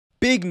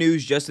Big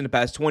news just in the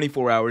past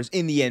 24 hours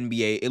in the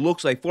NBA. It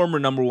looks like former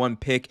number one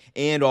pick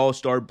and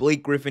all-star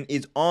Blake Griffin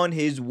is on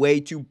his way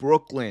to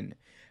Brooklyn.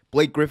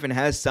 Blake Griffin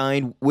has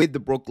signed with the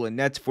Brooklyn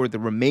Nets for the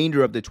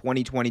remainder of the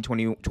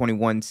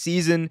 2020-2021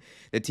 season.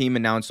 The team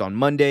announced on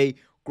Monday.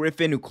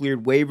 Griffin, who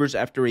cleared waivers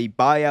after a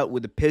buyout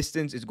with the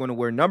Pistons, is going to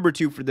wear number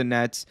 2 for the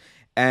Nets.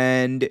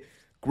 And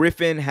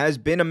Griffin has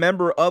been a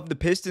member of the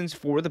Pistons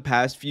for the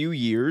past few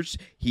years.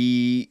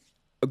 He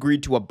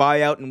agreed to a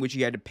buyout in which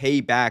he had to pay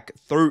back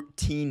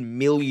 $13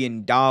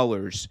 million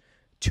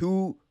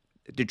to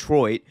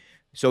Detroit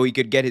so he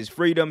could get his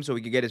freedom, so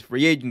he could get his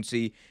free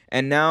agency.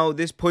 And now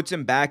this puts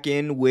him back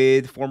in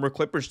with former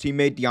Clippers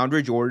teammate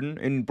Deandre Jordan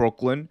in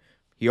Brooklyn.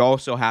 He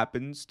also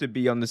happens to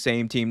be on the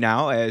same team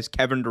now as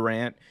Kevin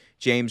Durant,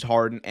 James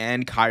Harden,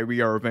 and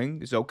Kyrie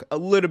Irving. So a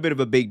little bit of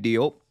a big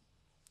deal.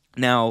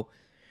 Now,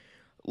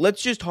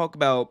 let's just talk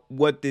about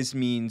what this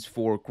means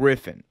for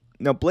Griffin.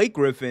 Now, Blake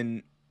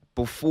Griffin,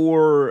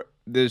 before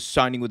the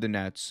signing with the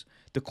Nets,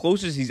 the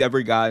closest he's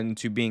ever gotten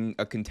to being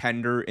a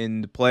contender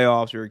in the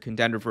playoffs or a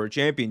contender for a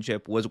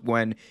championship was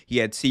when he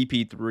had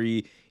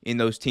CP3 in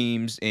those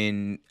teams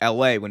in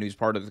LA when he was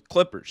part of the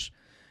Clippers.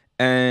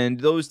 And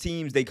those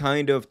teams, they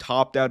kind of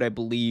topped out, I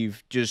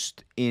believe,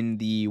 just in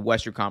the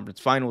Western Conference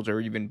Finals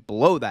or even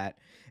below that.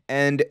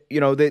 And,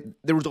 you know, there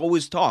was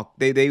always talk.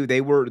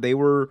 They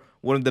were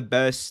one of the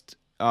best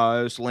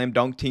slam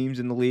dunk teams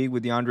in the league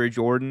with DeAndre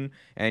Jordan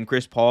and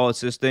Chris Paul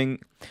assisting.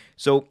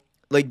 So,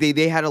 like,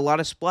 they had a lot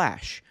of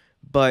splash.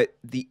 But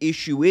the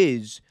issue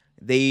is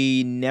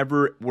they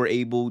never were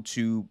able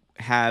to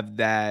have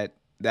that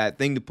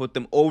thing to put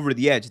them over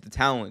the edge, the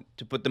talent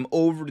to put them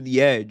over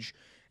the edge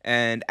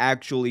and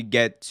actually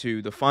get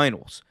to the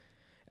finals.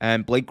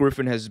 And Blake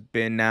Griffin has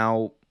been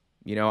now,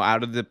 you know,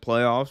 out of the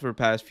playoffs for the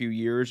past few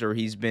years, or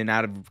he's been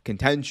out of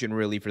contention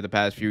really for the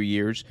past few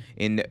years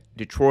in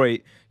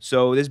Detroit.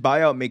 So this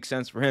buyout makes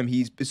sense for him.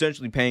 He's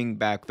essentially paying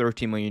back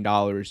 $13 million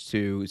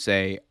to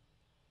say,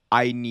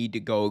 I need to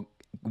go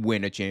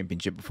win a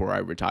championship before I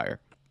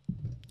retire.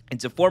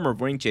 It's a form of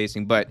ring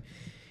chasing, but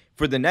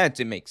for the Nets,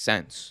 it makes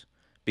sense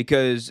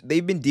because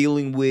they've been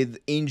dealing with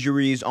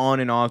injuries on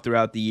and off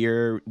throughout the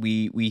year.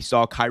 We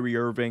saw Kyrie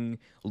Irving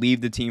leave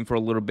the team for a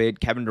little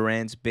bit. Kevin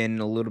Durant's been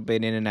a little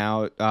bit in and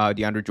out.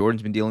 DeAndre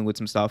Jordan's been dealing with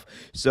some stuff.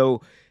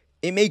 So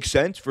it makes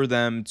sense for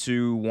them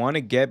to want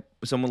to get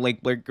someone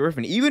like Blake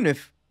Griffin. Even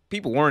if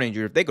people weren't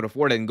injured, if they could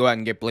afford it and go out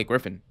and get Blake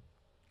Griffin,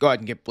 go ahead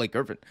and get Blake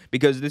Griffin.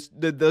 Because let's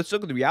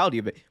look at the reality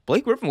of it.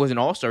 Blake Griffin was an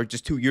all-star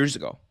just 2 years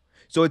ago.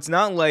 So it's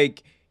not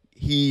like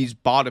he's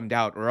bottomed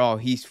out or,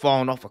 he's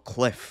fallen off a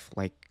cliff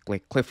like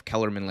Cliff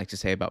Kellerman likes to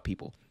say about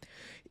people.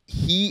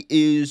 He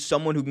is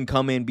someone who can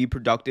come in, be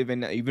productive,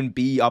 and even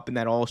be up in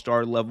that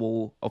all-star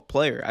level of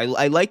player.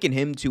 I liken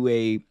him to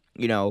a,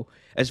 you know,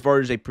 as far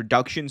as a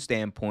production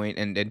standpoint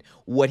and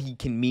what he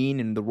can mean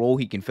and the role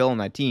he can fill on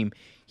that team,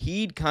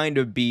 he'd kind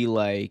of be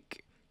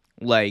like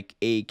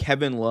a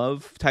Kevin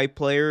Love type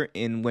player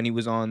when he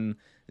was on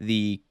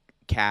the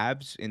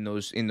Cavs in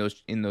those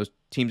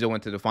teams that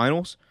went to the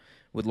finals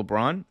with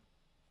LeBron.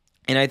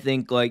 And I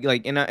think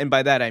and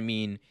by that I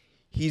mean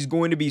he's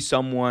going to be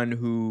someone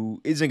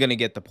who isn't going to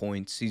get the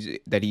points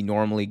that he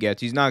normally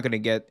gets. He's not going to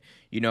get,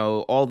 you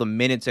know, all the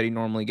minutes that he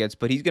normally gets,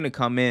 but he's going to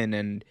come in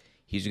and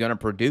he's going to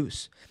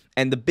produce.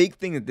 And the big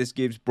thing that this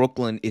gives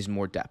Brooklyn is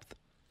more depth.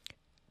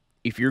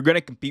 If you're going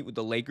to compete with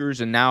the Lakers,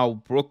 and now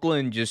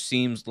Brooklyn just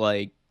seems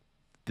like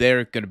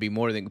they're going to be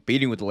more than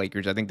competing with the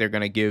Lakers. I think they're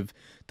going to give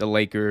the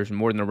Lakers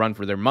more than a run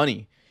for their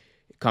money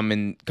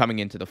coming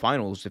into the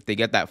finals if they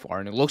get that far.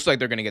 And it looks like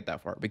they're going to get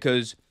that far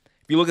because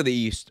if you look at the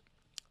East,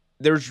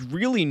 there's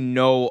really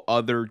no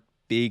other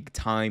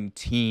big-time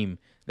team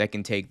that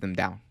can take them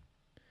down.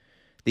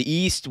 The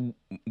East,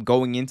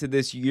 going into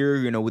this year,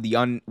 you know, with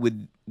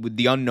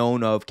the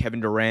unknown of Kevin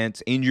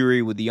Durant's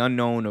injury, with the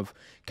unknown of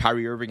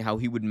Kyrie Irving, how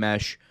he would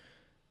mesh,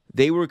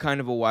 they were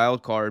kind of a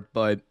wild card,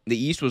 but the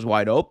East was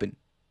wide open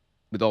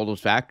with all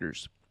those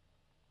factors.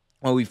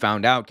 Well, we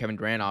found out Kevin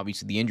Durant,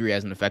 obviously, the injury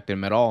hasn't affected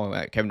him at all.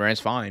 Kevin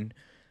Durant's fine.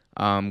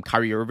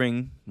 Kyrie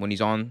Irving, when he's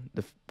on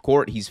the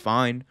court, he's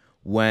fine.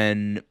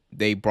 When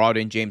they brought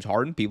in James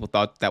Harden, people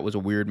thought that was a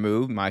weird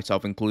move,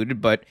 myself included,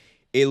 but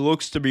it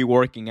looks to be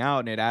working out,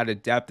 and it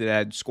added depth, it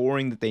added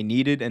scoring that they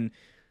needed, and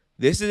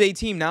this is a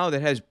team now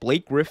that has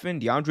Blake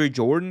Griffin, DeAndre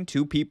Jordan,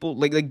 two people,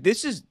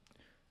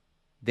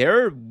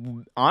 they're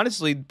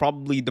honestly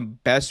probably the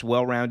best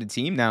well-rounded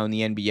team now in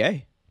the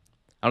NBA.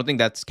 I don't think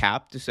that's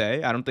cap to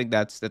say. I don't think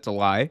that's a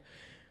lie.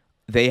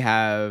 They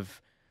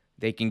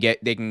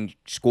can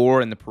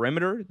score in the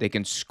perimeter. They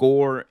can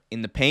score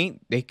in the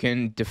paint. They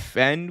can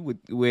defend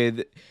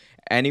with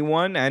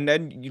anyone. And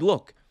then you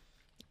look,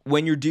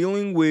 when you're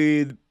dealing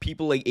with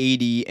people like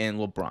AD and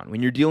LeBron,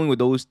 when you're dealing with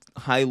those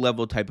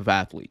high-level type of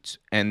athletes,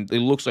 and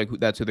it looks like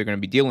that's who they're going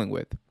to be dealing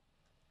with,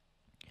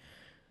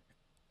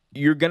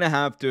 you're going to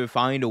have to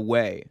find a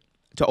way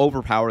to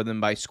overpower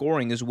them by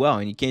scoring as well.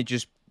 And you can't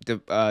just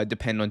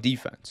depend on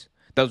defense.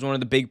 That was one of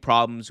the big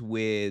problems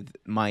with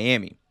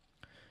Miami.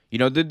 You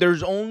know,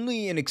 there's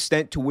only an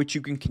extent to which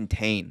you can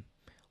contain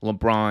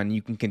LeBron,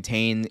 you can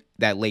contain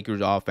that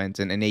Lakers offense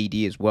and an AD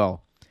as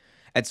well.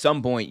 At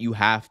some point, you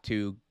have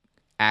to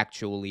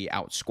actually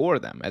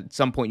outscore them. At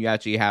some point, you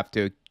actually have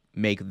to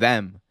make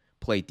them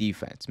play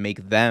defense,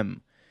 make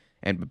them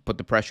and put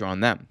the pressure on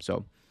them.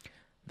 So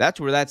that's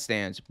where that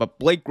stands. But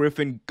Blake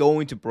Griffin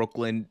going to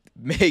Brooklyn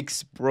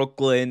makes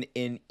Brooklyn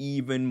an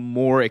even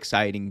more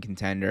exciting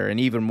contender, an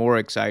even more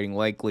exciting,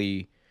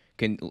 likely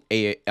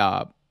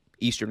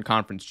Eastern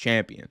Conference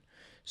champion.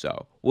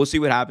 So we'll see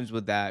what happens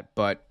with that,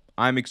 but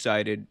I'm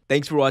excited.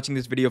 Thanks for watching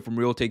this video from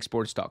Real Take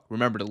Sports Talk.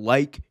 Remember to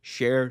like,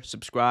 share,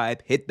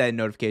 subscribe, hit that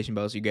notification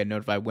bell so you get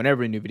notified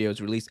whenever a new video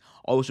is released.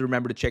 Also,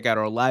 remember to check out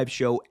our live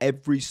show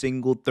every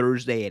single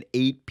Thursday at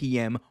 8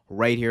 p.m.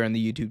 right here on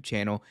the YouTube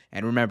channel.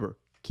 And remember,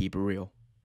 keep it real.